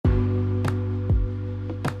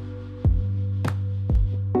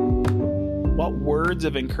what words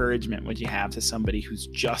of encouragement would you have to somebody who's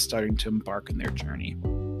just starting to embark on their journey?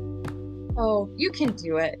 Oh, you can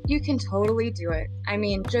do it. You can totally do it. I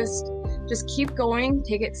mean, just keep going,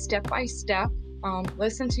 take it step by step.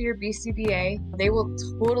 Listen to your BCBA. They will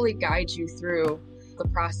totally guide you through the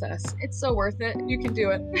process. It's so worth it. You can do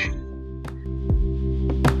it.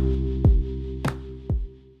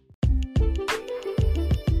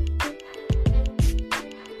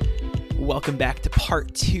 Welcome back to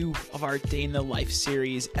part 2 of our Day in the Life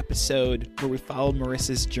series episode where we follow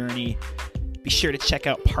Marissa's journey. Be sure to check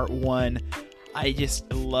out part 1. I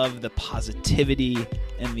just love the positivity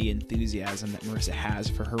and the enthusiasm that Marissa has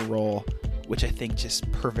for her role, which I think just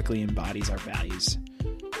perfectly embodies our values.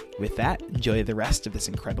 With that, enjoy the rest of this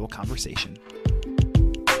incredible conversation.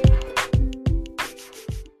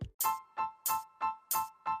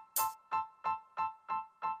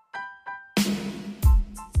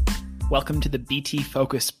 Welcome to the BT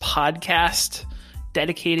Focus podcast,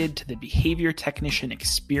 dedicated to the behavior technician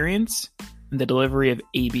experience and the delivery of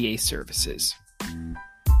ABA services.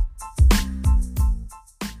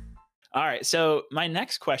 All right, so my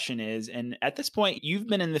next question is, and at this point, you've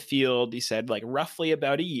been in the field, you said, like roughly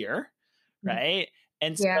about a year, right?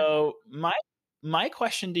 And so my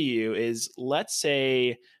question to you is, let's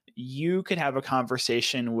say you could have a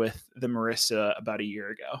conversation with the Marissa about a year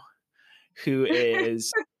ago, who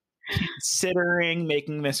is considering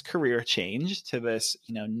making this career change to this,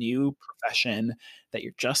 new profession that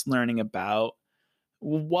you're just learning about.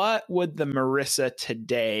 What would the Marissa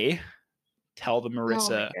today tell the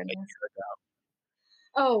Marissa a year ago?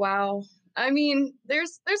 Oh, wow. I mean,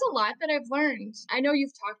 there's a lot that I've learned. I know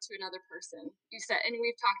you've talked to another person. You said, and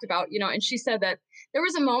we've talked about, and she said that there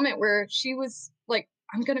was a moment where she was like,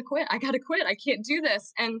 I'm going to quit. I got to quit. I can't do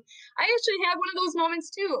this. And I actually had one of those moments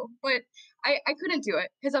too, but I couldn't do it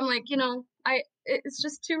because I'm like, it's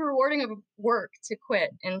just too rewarding of work to quit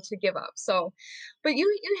and to give up. So, but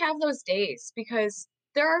you have those days because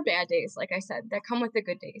there are bad days, like I said, that come with the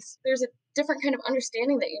good days. There's a different kind of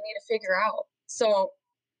understanding that you need to figure out. So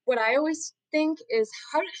what I always think is,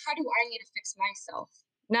 how do I need to fix myself?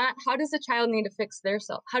 Not how does the child need to fix their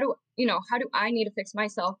self? How do I need to fix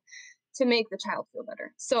myself to make the child feel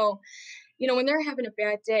better? So, when they're having a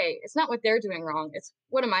bad day, it's not what they're doing wrong. It's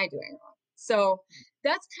what am I doing wrong? So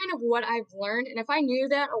that's kind of what I've learned. And if I knew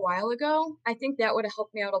that a while ago, I think that would have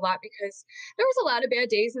helped me out a lot because there was a lot of bad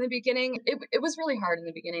days in the beginning. It was really hard in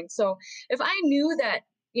the beginning. So if I knew that,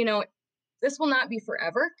 this will not be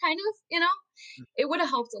forever, kind of, it would have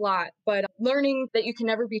helped a lot. But learning that you can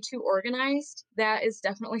never be too organized, that is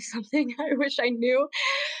definitely something I wish I knew.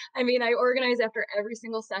 I mean, I organize after every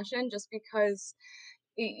single session just because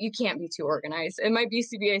you can't be too organized. And my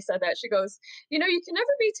BCBA said that. She goes, you can never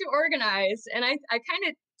be too organized. And I kind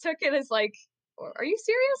of took it as like, are you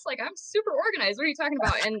serious? Like, I'm super organized. What are you talking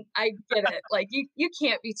about? And I get it. Like, you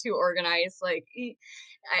can't be too organized. Like,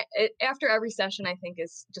 after every session, I think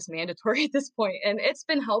is just mandatory at this point. And it's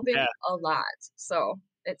been helping a lot. So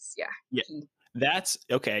it's, Yeah. That's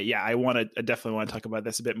okay. Yeah. I definitely want to talk about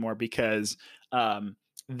this a bit more because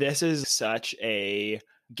this is such a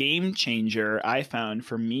game changer I found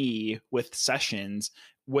for me with sessions,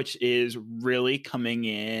 which is really coming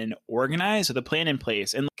in organized with a plan in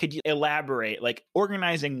place. And could you elaborate, like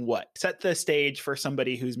organizing what? Set the stage for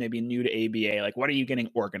somebody who's maybe new to ABA. Like, what are you getting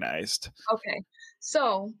organized? Okay.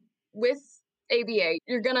 So with ABA,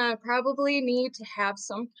 you're going to probably need to have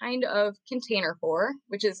some kind of container for,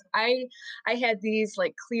 which is, I had these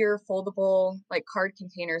like clear foldable like card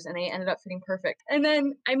containers and they ended up fitting perfect. And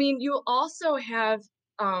then, I mean, you also have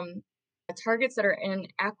targets that are in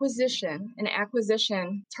acquisition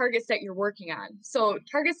targets that you're working on. So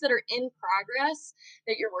targets that are in progress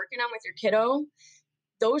that you're working on with your kiddo,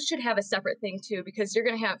 those should have a separate thing too, because you're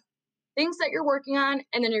going to have things that you're working on,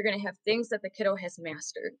 and then you're going to have things that the kiddo has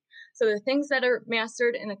mastered. So the things that are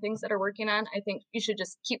mastered and the things that are working on, I think you should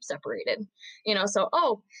just keep separated, so,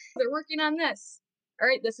 they're working on this. All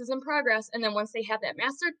right, this is in progress. And then once they have that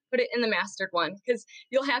mastered, put it in the mastered one, because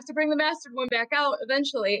you'll have to bring the mastered one back out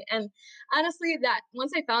eventually. And honestly, that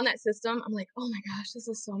once I found that system, I'm like, oh my gosh, this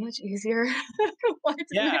is so much easier. Why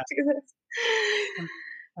didn't I do this?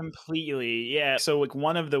 Completely. Yeah. So like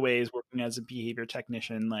one of the ways working as a behavior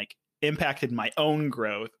technician, like impacted my own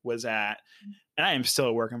growth was and I am still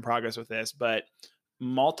a work in progress with this, but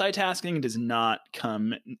multitasking does not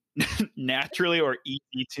come naturally or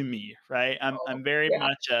easy to me, right? I'm very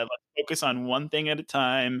much let's focus on one thing at a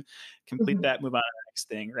time, complete that, move on to the next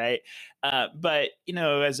thing, right? But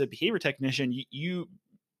as a behavior technician, you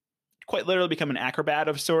quite literally become an acrobat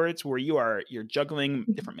of sorts, where you're juggling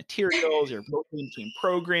different materials, you're moving between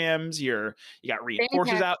programs, you got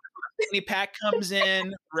reinforcers out. fanny pack comes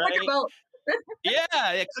in, Clicker right? belt.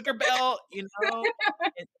 Yeah, clicker belt,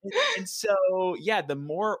 and so, yeah, the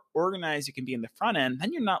more organized you can be in the front end,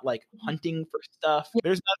 then you're not, like, Mhm. hunting for stuff. Yeah.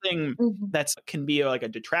 There's nothing Mhm. that's can be, like, a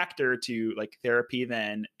detractor to, like, therapy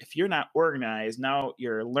than if you're not organized, now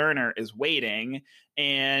your learner is waiting,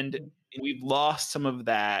 and we've lost some of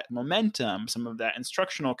that momentum, some of that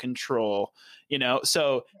instructional control,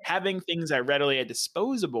 So, having things that readily are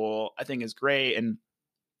disposable, I think is great, and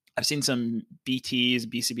I've seen some BTs,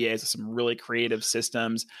 BCBAs with some really creative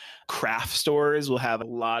systems. Craft stores will have a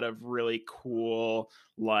lot of really cool,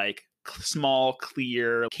 like small,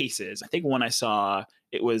 clear cases. I think one I saw,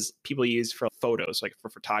 it was people used for photos, like for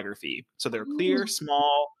photography. So they're clear, Oh.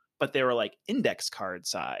 small, but they were like index card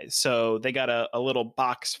size. So they got a little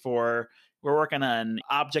box for, we're working on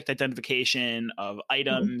object identification of Mhm.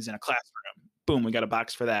 items in a classroom. Boom, we got a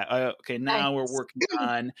box for that. Okay, now we're Nice. working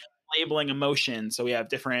on labeling emotions. So we have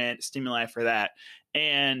different stimuli for that.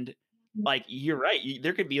 And like you're right,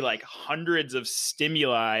 there could be like hundreds of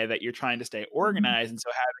stimuli that you're trying to stay Mhm. organized. And so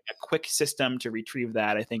having a quick system to retrieve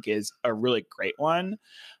that, I think, is a really great one.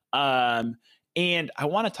 Um, and I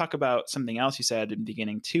want to talk about something else you said in the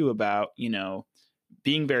beginning too about,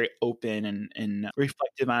 being very open and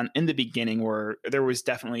reflective on in the beginning where there was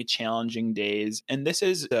definitely challenging days. And this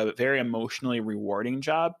is a very emotionally rewarding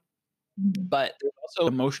job, Mhm. but there's also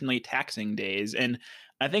emotionally taxing days. And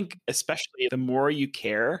I think especially the more you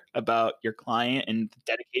care about your client and the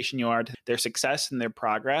dedication you are to their success and their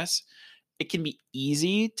progress, it can be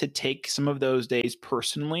easy to take some of those days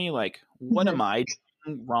personally, like, what am Mhm. I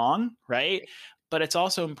doing wrong? Right. But it's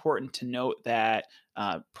also important to note that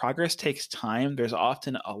progress takes time. There's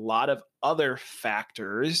often a lot of other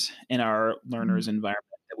factors in our Mhm. learner's environment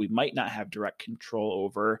that we might not have direct control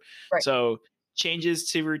over. Right. So changes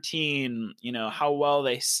to routine, how well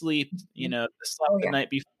they sleep, Mhm. they slept Oh, the yeah. night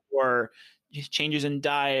before, changes in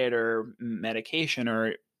diet or medication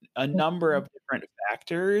or a number Mhm. of different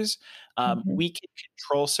factors. Mhm. We can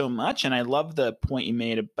control so much. And I love the point you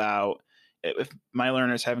made about if my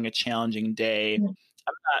learner's having a challenging day, Mhm.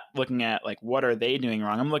 I'm not looking at like what are they doing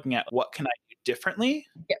wrong. I'm looking at what can I do differently,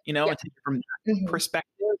 Yeah. Yeah. and take it from that Mhm. perspective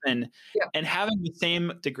Yeah. and having the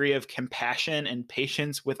same degree of compassion and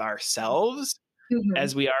patience with ourselves Mhm.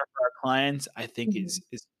 as we are for our clients, I think Mhm.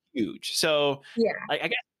 is huge. So, Yeah. like, I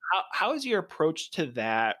guess how is your approach to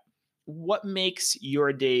that? What makes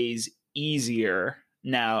your days easier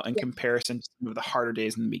now in Yeah. comparison to some of the harder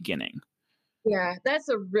days in the beginning? Yeah, that's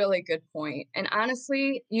a really good point. And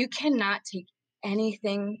honestly, you cannot take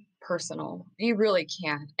anything personal. You really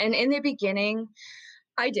can't. And in the beginning,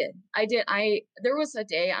 I did. I did. There was a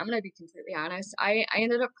day, I'm gonna be completely honest. I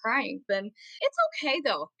ended up crying. Then it's okay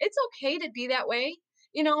though. It's okay to be that way,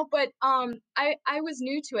 but I was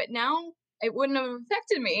new to it. Now it wouldn't have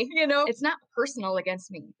affected me. It's not personal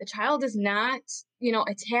against me. The child is not,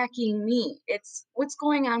 attacking me. It's what's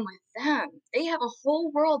going on with them. They have a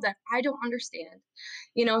whole world that I don't understand.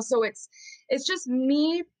 So it's just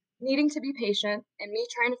me needing to be patient and me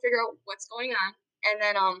trying to figure out what's going on. And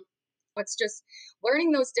then what's just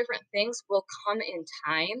learning those different things will come in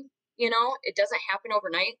time. It doesn't happen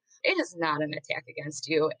overnight. It is not an attack against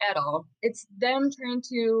you at all. It's them trying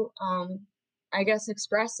to, I guess,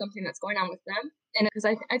 express something that's going on with them. And because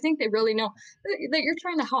I think they really know that you're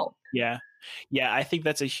trying to help. Yeah. Yeah, I think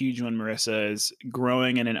that's a huge one, Marissa, is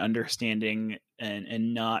growing in an understanding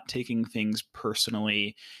and not taking things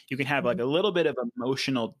personally. You can have like Mhm. a little bit of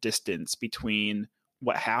emotional distance between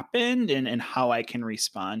what happened and how I can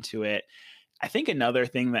respond to it. I think another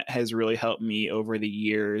thing that has really helped me over the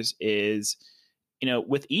years is,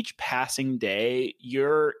 with each passing day,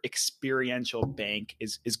 your experiential bank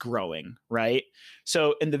is growing, right?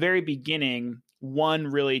 So in the very beginning, one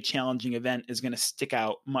really challenging event is going to stick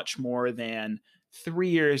out much more than 3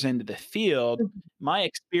 years into the field. Mhm. My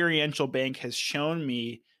experiential bank has shown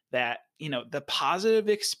me that, the positive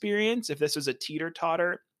experience, if this was a teeter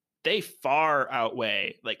totter, they far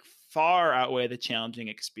outweigh the challenging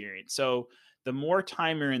experience. So the more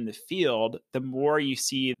time you're in the field, the more you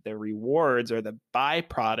see the rewards or the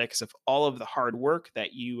byproducts of all of the hard work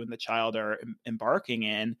that you and the child are embarking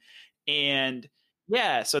in. And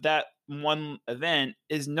yeah, so that one event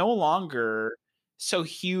is no longer so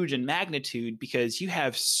huge in magnitude because you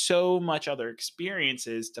have so much other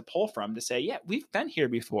experiences to pull from to say, yeah, we've been here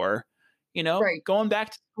before. Right. Going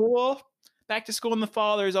back to school in the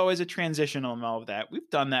fall, there's always a transitional and all of that. We've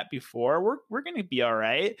done that before. We're going to be all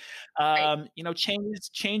right. Right.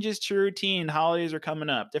 Changes to routine. Holidays are coming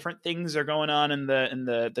up. Different things are going on in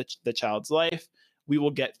the child's life. We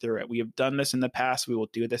will get through it. We have done this in the past. We will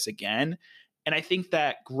do this again. And I think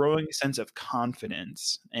that growing sense of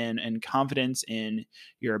confidence and confidence in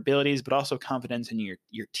your abilities, but also confidence in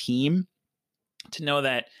your team to know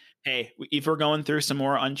that, hey, if we're going through some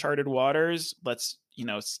more uncharted waters, let's,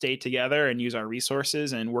 stay together and use our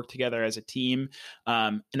resources and work together as a team.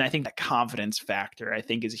 And I think that confidence factor, I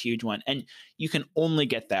think, is a huge one. And you can only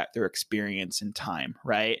get that through experience and time,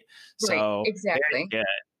 right? Right, So very exactly. good.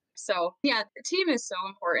 So yeah, the team is so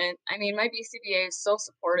important. I mean, my BCBA is so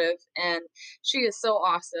supportive and she is so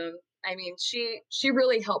awesome. I mean, she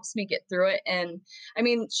really helps me get through it. And I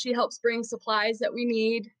mean, she helps bring supplies that we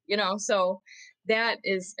need, so that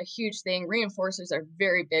is a huge thing. Reinforcers are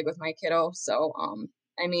very big with my kiddo. So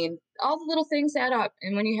I mean, all the little things add up.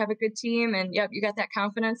 And when you have a good team and yep, you got that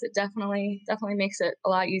confidence, it definitely makes it a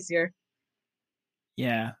lot easier.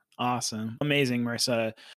 Yeah. Awesome. Amazing,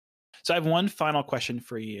 Marissa. So I have one final question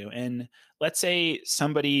for you. And let's say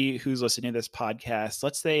somebody who's listening to this podcast,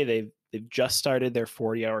 let's say they've just started their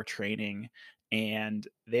 40-hour training and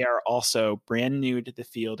they are also brand new to the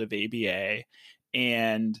field of ABA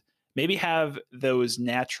and maybe have those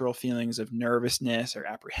natural feelings of nervousness or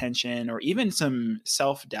apprehension or even some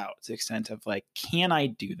self-doubt to the extent of like, can I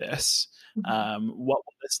do this? What will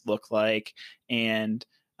this look like? And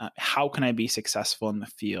how can I be successful in the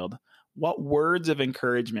field? What words of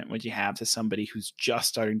encouragement would you have to somebody who's just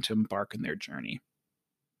starting to embark on their journey?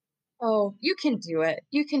 Oh, you can do it.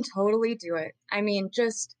 You can totally do it. I mean,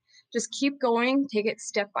 just keep going, take it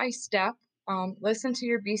step by step. Listen to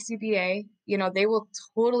your BCBA. They will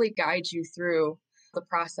totally guide you through the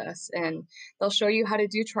process and they'll show you how to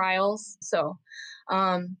do trials. So,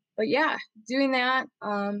 but yeah, doing that.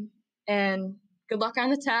 And good luck on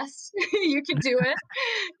the test. You can do it.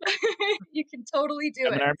 You can totally do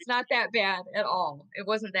it. Seminar. It's not that bad at all. It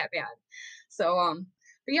wasn't that bad. So,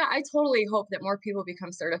 but yeah, I totally hope that more people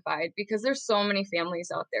become certified because there's so many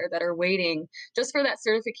families out there that are waiting just for that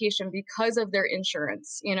certification because of their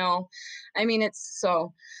insurance. I mean,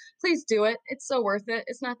 please do it. It's so worth it.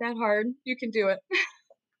 It's not that hard. You can do it.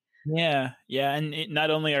 Yeah, yeah, and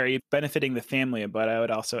not only are you benefiting the family, but I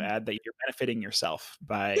would also add that you're benefiting yourself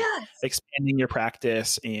by Yes. expanding your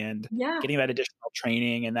practice and Yeah. getting that additional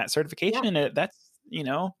training and that Yeah. certification.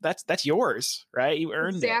 That's yours, right? You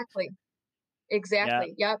earned it. Exactly. Yeah,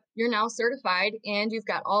 Exactly. Yep. You're now certified and you've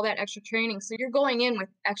got all that extra training. So you're going in with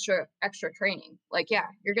extra training. Like, yeah,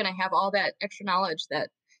 you're going to have all that extra knowledge that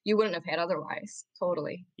you wouldn't have had otherwise.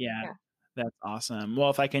 Totally. yeah, Yeah. that's awesome. Well,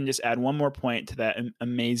 if I can just add one more point to that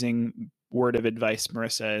amazing word of advice,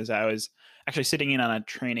 Marissa, is I was actually sitting in on a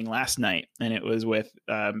training last night, and it was with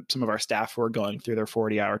some of our staff who were going through their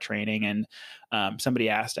 40-hour training, and somebody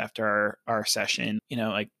asked after our session,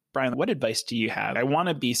 like, Brian, what advice do you have? I want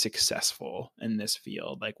to be successful in this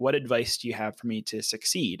field. Like, what advice do you have for me to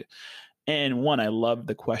succeed? And one, I love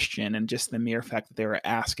the question and just the mere fact that they were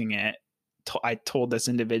asking it. I told this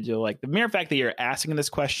individual, like, the mere fact that you're asking this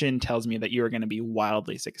question tells me that you are going to be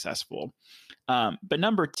wildly successful. But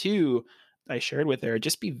number two, I shared with her,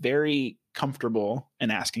 just be very comfortable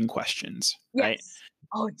in asking questions, right? Yes.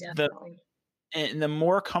 Oh, The definitely. and the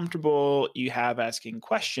more comfortable you have asking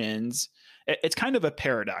questions, it's kind of a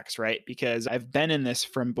paradox, right? Because I've been in this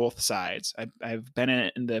from both sides. I've been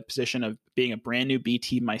in the position of being a brand new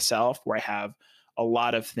BT myself, where I have a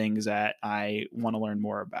lot of things that I want to learn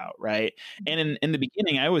more about, right? And in the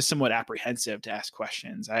beginning, I was somewhat apprehensive to ask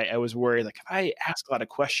questions. I was worried, like, if I ask a lot of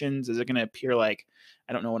questions, is it going to appear like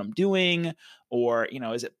I don't know what I'm doing? Or,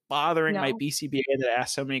 is it bothering my No. BCBA that I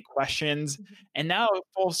ask so many questions? Mhm. And now,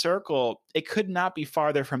 full circle, it could not be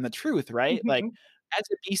farther from the truth, right? Like, Mhm. as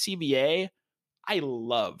a BCBA, I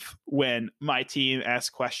love when my team asks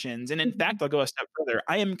questions. And in fact, Mhm. I'll go a step further.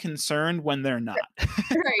 I am concerned when they're not.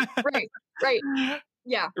 Right. Right. Right.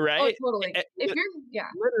 Yeah. Oh, Right? totally. If you're, yeah.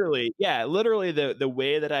 Literally, yeah, literally the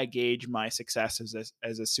way that I gauge my success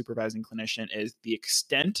as a supervising clinician is the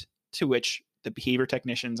extent to which the behavior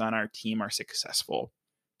technicians on our team are successful.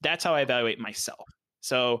 That's how I evaluate myself.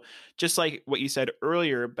 So just like what you said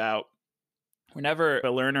earlier about whenever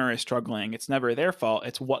a learner is struggling, it's never their fault.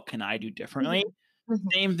 It's what can I do differently? Mhm.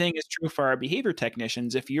 Mhm. Same thing is true for our behavior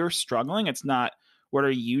technicians. If you're struggling, it's not what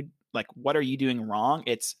are you doing wrong?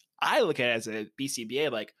 It's I look at it as a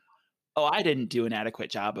BCBA like, oh, I didn't do an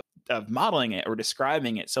adequate job of modeling it or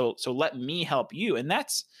describing it. So let me help you. And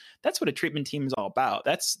that's what a treatment team is all about.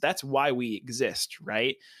 That's why we exist,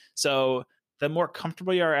 right? So the more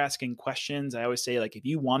comfortable you are asking questions, I always say, like, if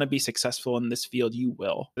you want to be successful in this field, you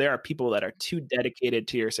will. There are people that are too dedicated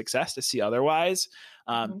to your success to see otherwise.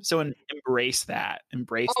 Mhm. So embrace that.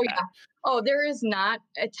 Embrace Oh, that. yeah. Oh, there is not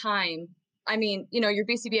a time. I mean, your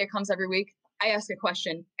BCBA comes every week. I ask a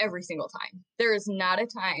question every single time. There is not a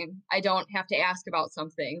time I don't have to ask about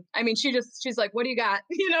something. I mean, she's like, what do you got?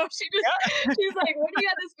 She's like, what do you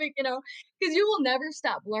got this week? Because you will never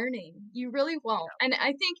stop learning. You really won't. And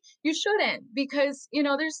I think you shouldn't, because,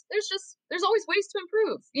 there's always ways to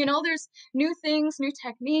improve. There's new things, new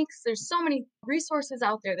techniques. There's so many resources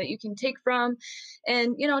out there that you can take from,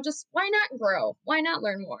 and, just why not grow? Why not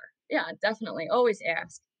learn more? Yeah, definitely. Always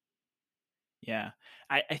ask. Yeah.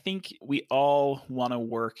 I think we all want to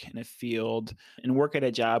work in a field and work at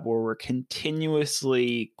a job where we're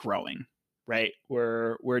continuously growing, right?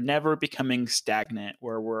 We're never becoming stagnant,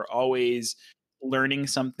 where we're always learning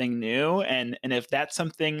something new. And if that's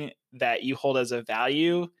something that you hold as a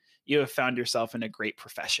value, you have found yourself in a great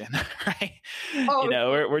profession, right? Oh,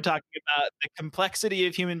 We're talking about the complexity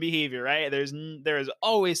of human behavior, right? There is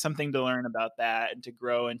always something to learn about that and to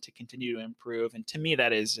grow and to continue to improve. And to me,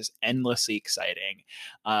 that is just endlessly exciting.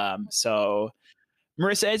 So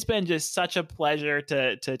Marissa, it's been just such a pleasure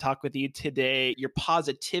to talk with you today. Your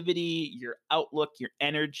positivity, your outlook, your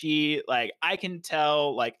energy, like I can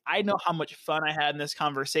tell, like I know how much fun I had in this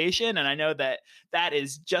conversation, and I know that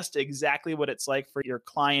is just exactly what it's like for your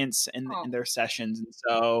clients in their sessions. And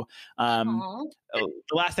so,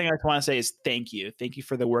 the last thing I just want to say is thank you. Thank you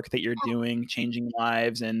for the work that you're doing, changing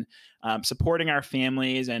lives and supporting our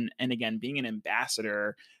families, and again, being an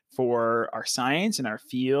ambassador for our science and our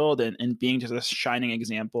field, and being just a shining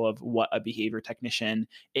example of what a behavior technician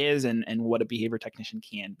is and what a behavior technician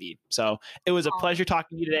can be. So it was a pleasure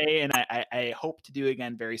talking to you today, and I hope to do it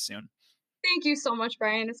again very soon. Thank you so much,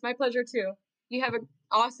 Brian. It's my pleasure too. You have an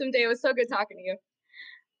awesome day. It was so good talking to you.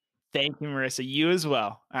 Thank you, Marissa. You as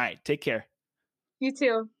well. All right. Take care. You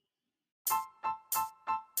too.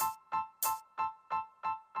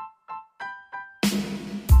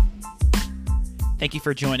 Thank you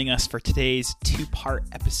for joining us for today's 2-part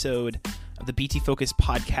episode of the BT Focus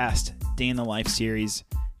podcast, Day in the Life series.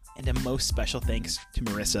 And a most special thanks to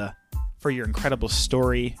Marissa for your incredible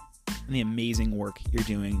story and the amazing work you're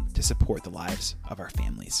doing to support the lives of our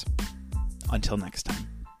families. Until next time.